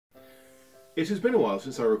It has been a while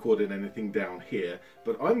since I recorded anything down here,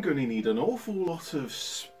 but I'm going to need an awful lot of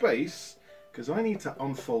space because I need to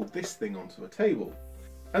unfold this thing onto a table.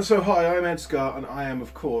 And so hi, I'm ED-SKaR, and I am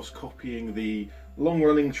of course copying the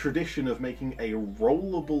long-running tradition of making a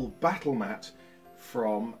rollable Battlemat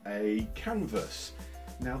from a canvas.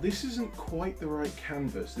 Now this isn't quite the right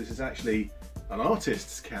canvas, this is actually an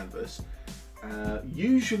artist's canvas.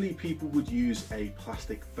 Usually people would use a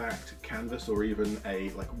plastic backed canvas or even a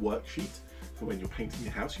worksheet for when you're painting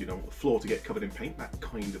your house. You don't want the floor to get covered in paint, that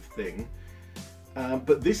kind of thing.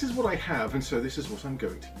 But this is what I have, and so this is what I'm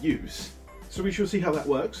going to use. So we shall see how that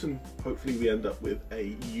works, and hopefully we end up with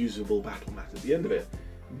a usable Battlemat at the end of it.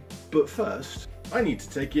 But first, I need to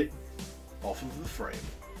take it off of the frame.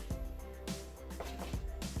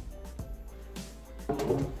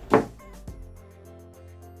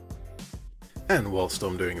 And whilst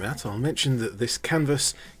I'm doing that, I'll mention that this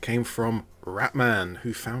canvas came from Ratman,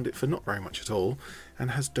 who found it for not very much at all,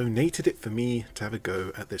 and has donated it for me to have a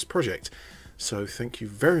go at this project. So thank you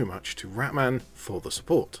very much to Ratman for the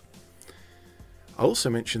support. I also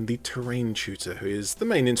mentioned the Terrain Tutor, who is the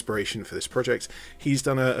main inspiration for this project. He's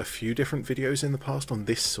done a few different videos in the past on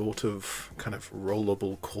this sort of kind of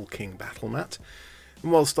rollable caulking Battlemat.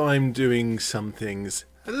 And whilst I'm doing some things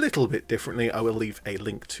a little bit differently, I will leave a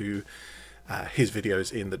link to his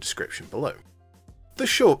videos in the description below. The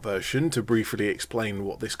short version, to briefly explain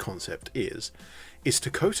what this concept is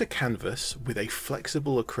to coat a canvas with a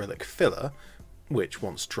flexible acrylic filler, which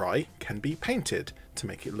once dry can be painted to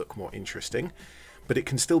make it look more interesting, but it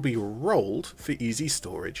can still be rolled for easy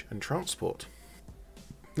storage and transport.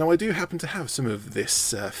 Now I do happen to have some of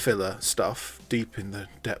this filler stuff deep in the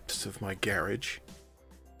depths of my garage.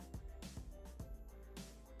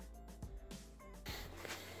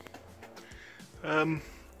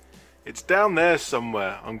 It's down there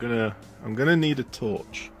somewhere. I'm gonna need a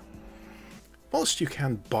torch. Whilst you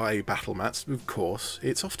can buy Battlemats, of course,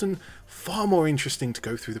 it's often far more interesting to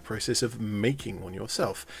go through the process of making one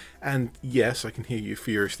yourself. And yes, I can hear you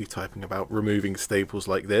furiously typing about removing staples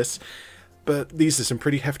like this, but these are some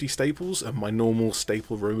pretty hefty staples, and my normal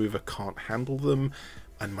staple remover can't handle them,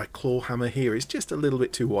 and my claw hammer here is just a little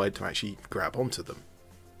bit too wide to actually grab onto them.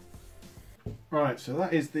 Right, so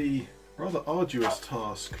that is the rather arduous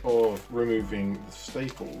task of removing the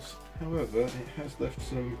staples. However, it has left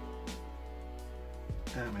some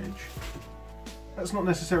damage. That's not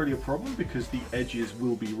necessarily a problem because the edges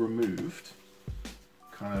will be removed.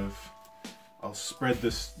 I'll spread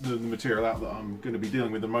the material out that I'm going to be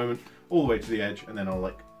dealing with at the moment all the way to the edge, and then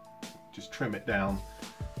I'll just trim it down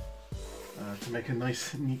to make a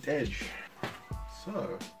nice neat edge.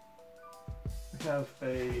 So we have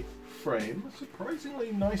a frame, a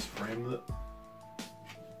surprisingly nice frame that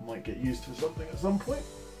might get used for something at some point,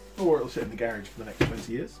 or it'll sit in the garage for the next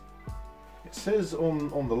 20 years. It says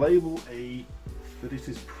on the label that it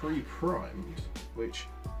is pre-primed, which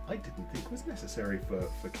I didn't think was necessary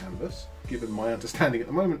for canvas. Given my understanding at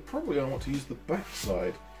the moment, probably I want to use the back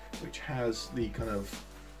side, which has the kind of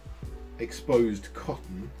exposed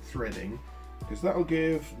cotton threading, because that'll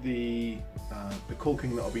give the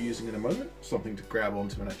caulking that I'll be using in a moment something to grab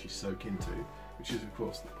onto and actually soak into, which is of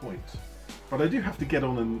course the point. But I do have to get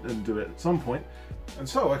on and do it at some point, and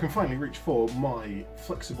so I can finally reach for my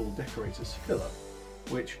flexible decorator's filler,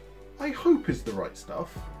 which I hope is the right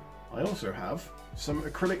stuff. I also have some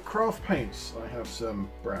acrylic craft paints. I have some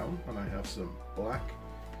brown and I have some black.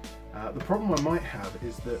 The problem I might have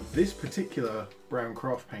is that this particular brown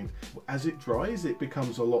craft paint, as it dries, it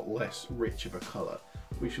becomes a lot less rich of a colour.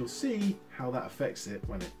 We shall see how that affects it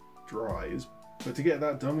when it dries, but to get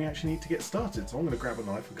that done we actually need to get started. So I'm going to grab a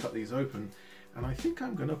knife and cut these open, and I think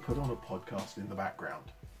I'm going to put on a podcast in the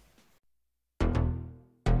background.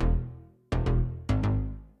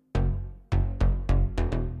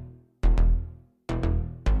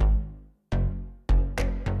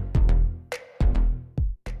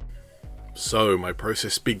 So my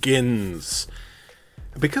process begins.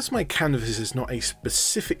 Because my canvas is not a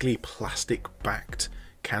specifically plastic backed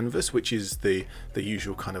canvas, which is the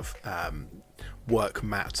usual kind of work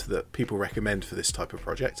mat that people recommend for this type of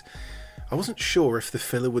project, I wasn't sure if the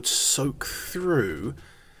filler would soak through.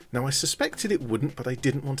 Now I suspected it wouldn't, but I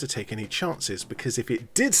didn't want to take any chances, because if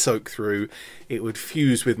it did soak through, it would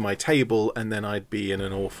fuse with my table and then I'd be in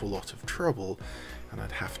an awful lot of trouble, and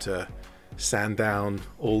I'd have to sand down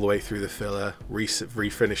all the way through the filler,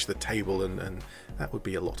 refinish the table, and that would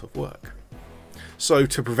be a lot of work. So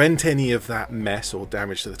to prevent any of that mess or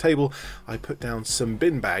damage to the table, I put down some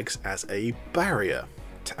bin bags as a barrier,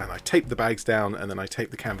 and I tape the bags down and then I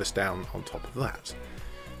tape the canvas down on top of that.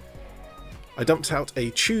 I dumped out a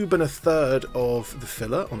tube and a third of the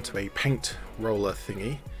filler onto a paint roller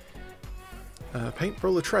thingy. Paint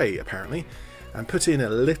roller tray, apparently, and put in a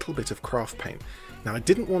little bit of craft paint. Now, I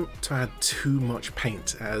didn't want to add too much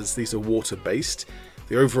paint, as these are water-based.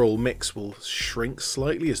 The overall mix will shrink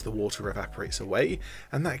slightly as the water evaporates away,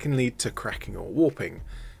 and that can lead to cracking or warping.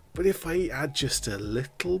 But if I add just a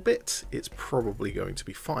little bit, it's probably going to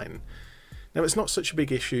be fine. Now, it's not such a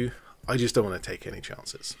big issue, I just don't want to take any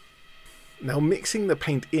chances. Now, mixing the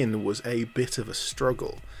paint in was a bit of a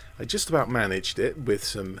struggle. I just about managed it with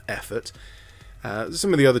some effort.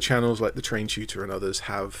 Some of the other channels, like the Train Tutor and others,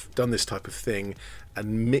 have done this type of thing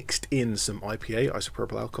and mixed in some IPA,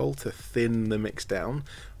 isopropyl alcohol, to thin the mix down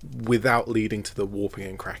without leading to the warping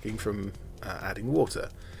and cracking from adding water.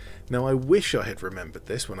 Now, I wish I had remembered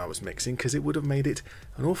this when I was mixing, because it would have made it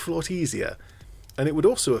an awful lot easier. And it would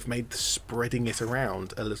also have made spreading it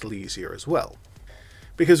around a little easier as well.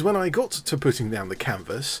 Because when I got to putting down the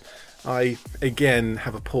canvas, I again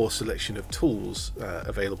have a poor selection of tools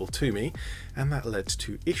available to me, and that led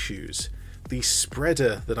to issues. The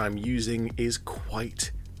spreader that I'm using is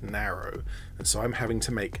quite narrow, and so I'm having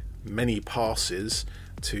to make many passes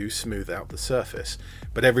to smooth out the surface.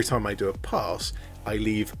 But every time I do a pass, I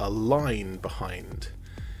leave a line behind,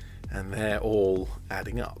 and they're all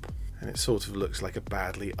adding up, and it sort of looks like a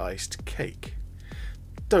badly iced cake.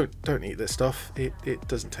 Don't eat this stuff, it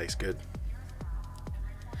doesn't taste good.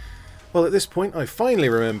 Well, at this point I finally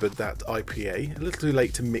remembered that IPA, a little too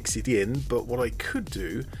late to mix it in, but what I could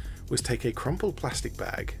do was take a crumpled plastic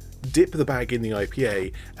bag, dip the bag in the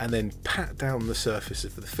IPA, and then pat down the surface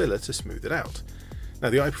of the filler to smooth it out. Now,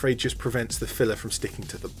 the IPA just prevents the filler from sticking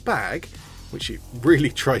to the bag, which it really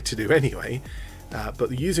tried to do anyway,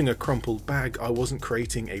 but using a crumpled bag I wasn't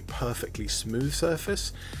creating a perfectly smooth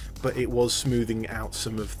surface, but it was smoothing out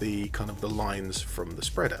some of the the lines from the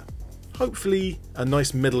spreader. Hopefully a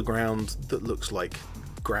nice middle ground that looks like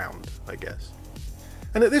ground, I guess.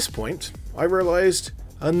 And at this point I realised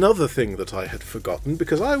another thing that I had forgotten,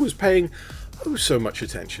 because I was paying so much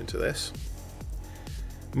attention to this.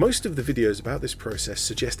 Most of the videos about this process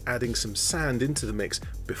suggest adding some sand into the mix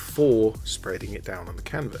before spreading it down on the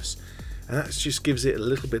canvas, and that just gives it a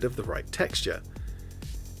little bit of the right texture.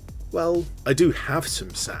 Well, I do have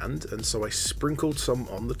some sand, and so I sprinkled some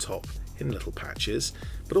on the top in little patches,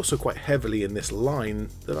 but also quite heavily in this line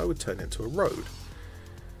that I would turn into a road.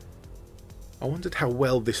 I wondered how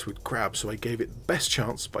well this would grab, so I gave it the best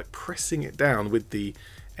chance by pressing it down with the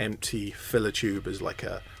empty filler tube as like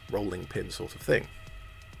a rolling pin sort of thing.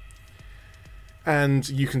 And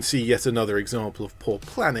you can see yet another example of poor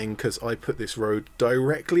planning, because I put this road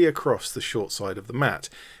directly across the short side of the mat,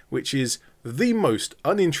 which is the most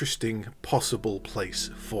uninteresting possible place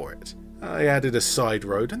for it. I added a side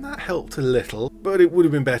road and that helped a little, but it would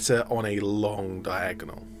have been better on a long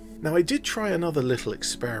diagonal. Now, I did try another little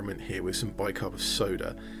experiment here with some bicarb of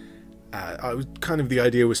soda. The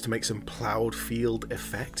idea was to make some ploughed field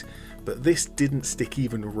effect, but this didn't stick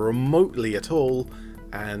even remotely at all,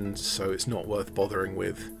 and so it's not worth bothering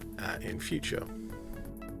with in future.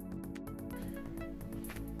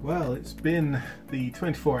 Well, it's been the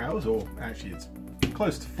 24 hours, or actually it's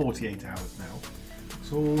close to 48 hours now.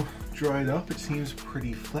 It's all dried up, it seems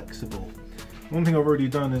pretty flexible. One thing I've already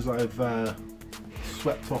done is I've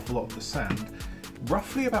swept off a lot of the sand.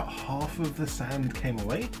 Roughly about half of the sand came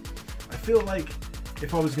away. I feel like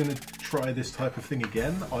if I was going to try this type of thing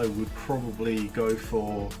again, I would probably go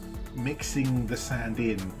for mixing the sand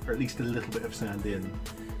in, or at least a little bit of sand in,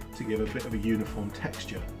 to give a bit of a uniform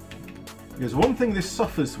texture. Because one thing this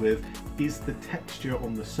suffers with is the texture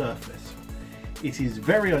on the surface. It is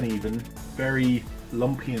very uneven, very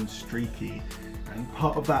lumpy and streaky, and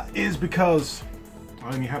part of that is because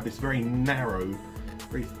I only have this very narrow,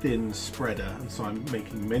 very thin spreader, and so I'm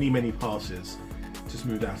making many passes to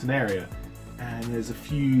smooth out an area. And there's a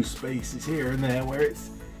few spaces here and there where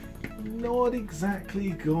it's not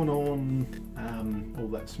exactly gone on all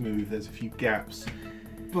that smooth. There's a few gaps,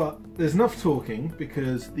 but there's enough talking,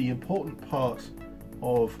 because the important part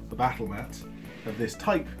of the Battlemat of this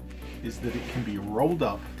type is that it can be rolled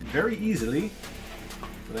up very easily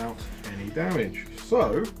without any damage.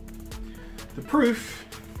 So the proof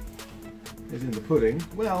is in the pudding.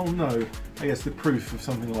 Well, no, I guess the proof of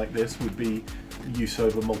something like this would be use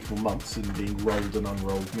over multiple months and being rolled and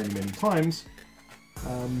unrolled many times.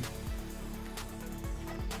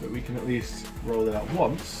 But we can at least roll it out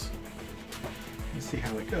once and see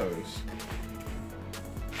how it goes.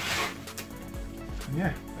 And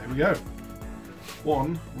yeah, there we go.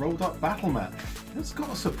 One rolled up Battlemat. It's got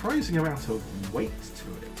a surprising amount of weight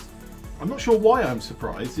to it. I'm not sure why I'm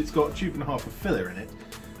surprised. It's got a tube and a half of filler in it,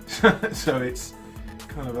 So it's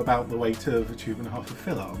kind of about the weight of a tube and a half of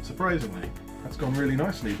filler, unsurprisingly. That's gone really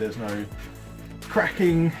nicely. There's no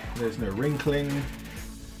cracking, there's no wrinkling.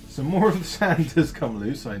 Some more of the sand has come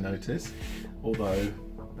loose, I notice, although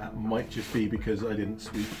that might just be because I didn't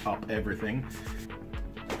sweep up everything.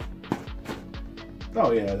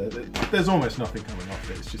 Oh yeah, there's almost nothing coming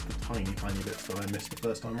off it, it's just the tiny bits that I missed the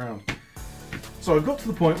first time around. So I've got to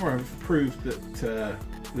the point where I've proved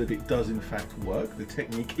that it does in fact work. The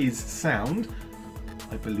technique is sound.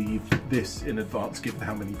 I believe this in advance, given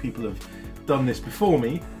how many people have done this before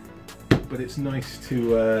me, but it's nice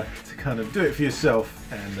to kind of do it for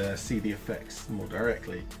yourself and see the effects more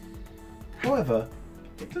directly. However,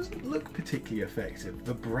 it doesn't look particularly effective.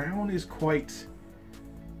 The brown is quite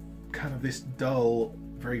kind of this dull,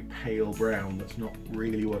 very pale brown that's not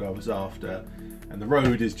really what I was after, and the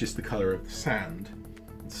road is just the colour of the sand.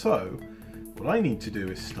 So what I need to do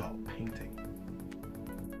is start painting.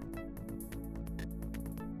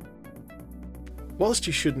 Whilst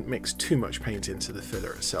you shouldn't mix too much paint into the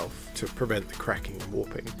filler itself to prevent the cracking and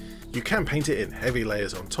warping, you can paint it in heavy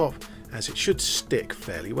layers on top, as it should stick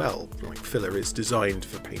fairly well, like filler is designed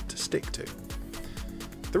for paint to stick to.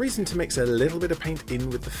 The reason to mix a little bit of paint in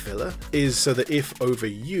with the filler is so that if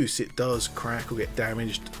overuse it does crack or get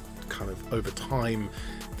damaged kind of over time,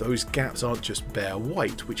 those gaps aren't just bare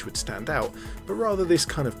white, which would stand out, but rather this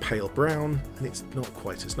kind of pale brown, and it's not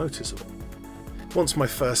quite as noticeable. Once my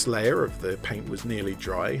first layer of the paint was nearly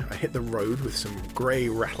dry, I hit the road with some grey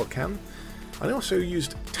rattle can. I also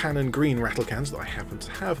used tan and green rattle cans that I happen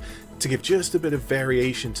to have to give just a bit of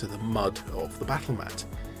variation to the mud of the Battlemat.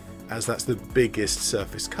 As that's the biggest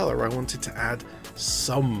surface colour, I wanted to add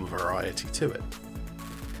some variety to it.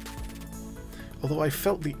 Although I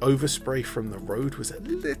felt the overspray from the road was a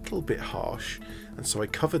little bit harsh, and so I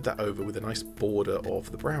covered that over with a nice border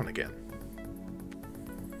of the brown again.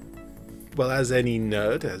 Well, as any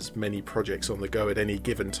nerd has many projects on the go at any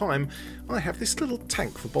given time, I have this little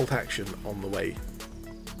tank for bolt action on the way.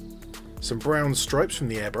 Some brown stripes from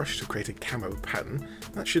the airbrush to create a camo pattern.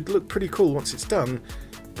 That should look pretty cool once it's done,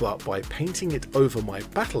 but by painting it over my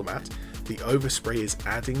Battlemat, the overspray is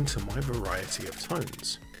adding to my variety of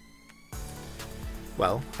tones.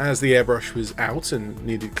 Well, as the airbrush was out and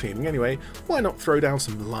needed cleaning anyway, why not throw down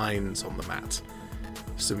some lines on the mat?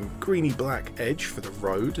 Some greeny black edge for the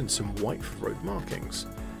road and some white for road markings.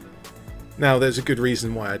 Now there's a good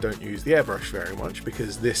reason why I don't use the airbrush very much,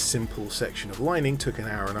 because this simple section of lining took an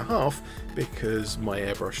hour and a half because my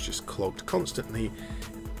airbrush just clogged constantly,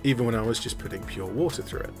 even when I was just putting pure water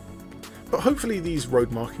through it. But hopefully these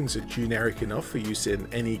road markings are generic enough for use in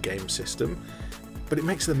any game system, but it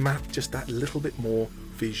makes the map just that little bit more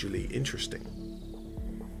visually interesting.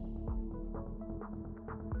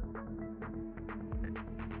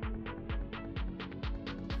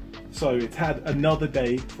 So it's had another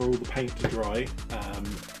day for all the paint to dry.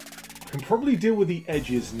 I can probably deal with the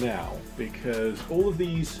edges now, because all of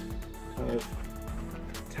these kind of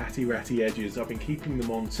tatty-ratty edges, I've been keeping them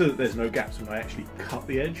on so that there's no gaps when I actually cut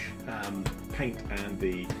the edge. Paint and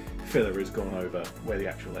the filler has gone over where the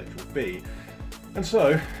actual edge will be. And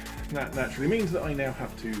so that naturally means that I now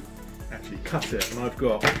have to actually cut it, and I've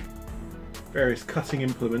got various cutting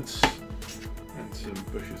implements and some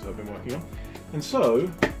bushes I've been working on. And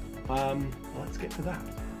so let's get to that.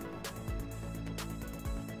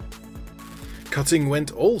 Cutting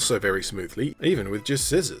went also very smoothly, even with just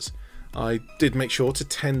scissors. I did make sure to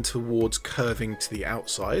tend towards curving to the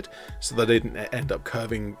outside so that I didn't end up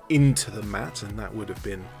curving into the mat, and that would have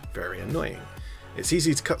been very annoying. It's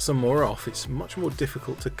easy to cut some more off, it's much more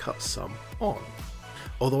difficult to cut some on.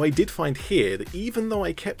 Although I did find here that even though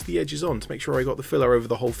I kept the edges on to make sure I got the filler over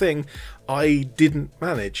the whole thing, I didn't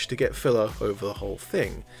manage to get filler over the whole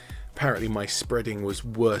thing. Apparently my spreading was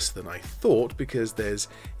worse than I thought, because there's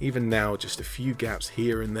even now just a few gaps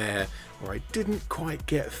here and there where I didn't quite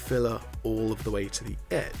get filler all of the way to the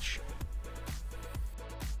edge.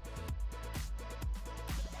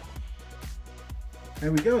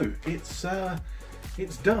 There we go,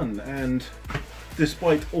 it's done, and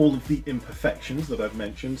despite all of the imperfections that I've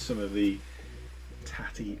mentioned, some of the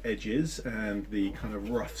tatty edges and the kind of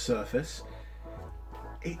rough surface,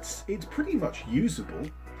 it's pretty much usable.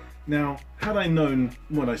 Now, had I known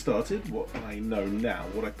when I started what I know now,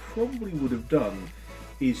 what I probably would have done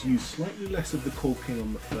is use slightly less of the caulking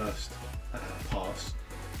on the first pass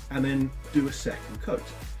and then do a second coat,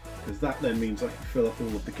 because that then means I can fill up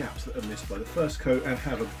all of the gaps that are missed by the first coat and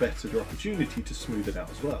have a better opportunity to smooth it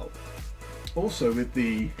out as well. Also, with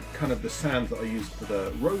the kind of the sand that I used for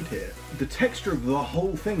the road here, the texture of the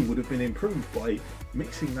whole thing would have been improved by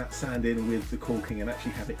mixing that sand in with the caulking and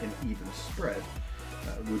actually have it an even spread.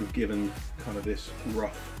 would have given kind of this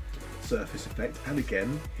rough surface effect, and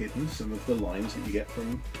again hidden some of the lines that you get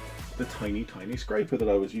from the tiny scraper that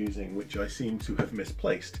I was using, which I seem to have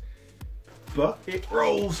misplaced. But it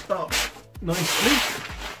rolls up nicely,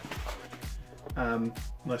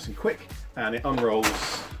 nice and quick, and it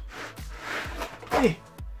unrolls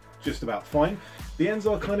just about fine. The ends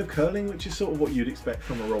are kind of curling, which is sort of what you'd expect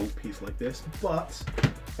from a rolled piece like this, but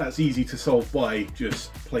that's easy to solve by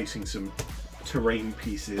just placing some terrain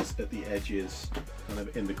pieces at the edges, kind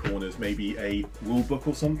of in the corners, maybe a rule book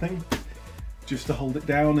or something, just to hold it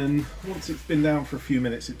down, and once it's been down for a few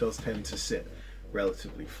minutes it does tend to sit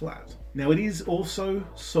relatively flat. Now it is also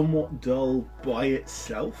somewhat dull by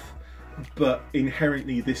itself, but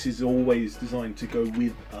inherently this is always designed to go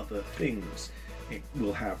with other things. It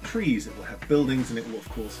will have trees, it will have buildings, and it will of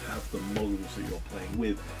course have the models that you're playing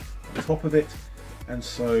with on top of it, and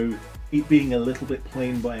so it being a little bit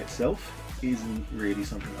plain by itself isn't really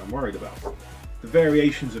something I'm worried about. The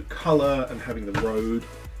variations of colour and having the road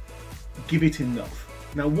give it enough.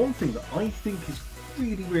 Now one thing that I think is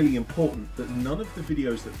really important that none of the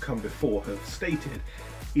videos that have come before have stated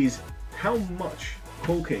is how much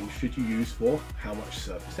caulking should you use for how much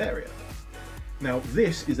surface area. Now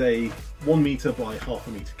this is a 1 metre by ½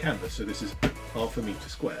 metre canvas, so this is ½ metre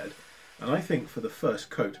squared, and I think for the first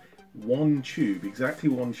coat, one tube, exactly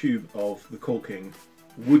one tube of the caulking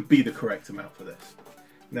would be the correct amount for this.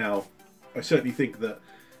 Now I certainly think that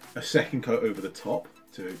a second coat over the top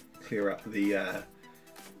to clear up the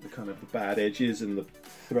kind of the bad edges and the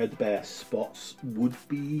threadbare spots would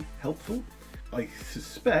be helpful. I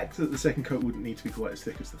suspect that the second coat wouldn't need to be quite as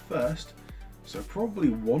thick as the first, so probably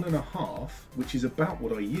 1.5, which is about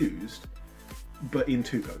what I used, but in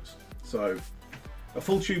 2 coats. So a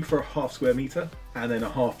full tube for a ½ square metre, and then a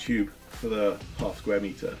half tube for the ½ square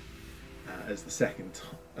metre as the second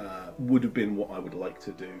would have been what I would like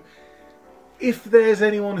to do. If there's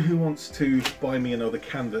anyone who wants to buy me another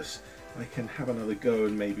canvas, I can have another go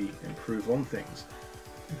and maybe improve on things.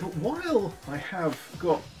 But while I have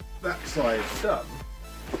got that side done,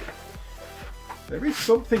 there is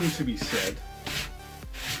something to be said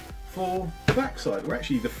for the back side, or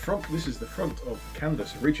actually the front. This is the front of the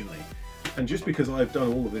canvas originally, and just because I've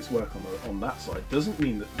done all of this work on that side doesn't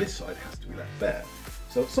mean that this side has to be left bare.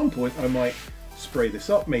 So at some point I might spray this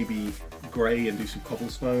up, maybe grey and do some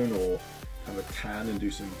cobblestone, or have a tan and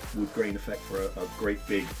do some wood grain effect for a great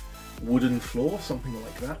big wooden floor. Something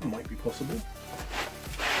like that might be possible.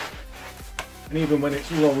 And even when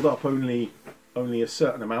it's rolled up, only a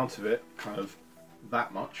certain amount of it, kind of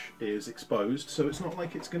that much, is exposed, so it's not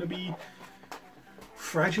like it's going to be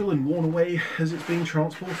fragile and worn away as it's being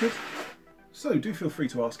transported. So do feel free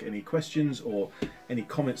to ask any questions or any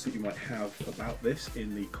comments that you might have about this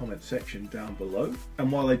in the comment section down below.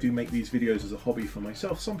 And while I do make these videos as a hobby for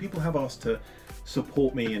myself, some people have asked to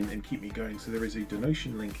support me and keep me going, so there is a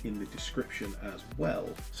donation link in the description as well.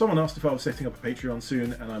 Someone asked if I was setting up a Patreon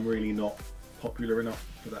soon, and I'm really not popular enough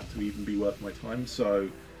for that to even be worth my time, so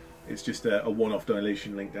it's just a one-off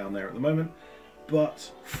donation link down there at the moment.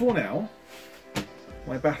 But for now,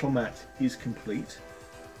 my Battlemat is complete,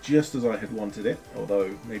 just as I had wanted it,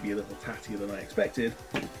 although maybe a little tattier than I expected.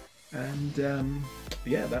 And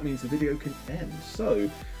yeah, that means the video can end. So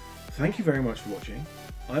thank you very much for watching.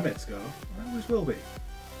 I'm ED-SKaR, and I always will be.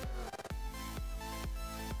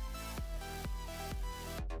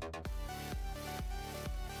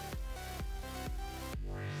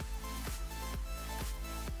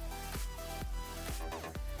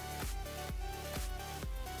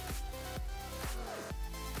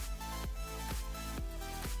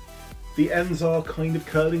 The ends are kind of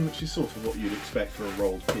curling, which is sort of what you'd expect for a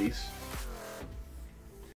rolled piece.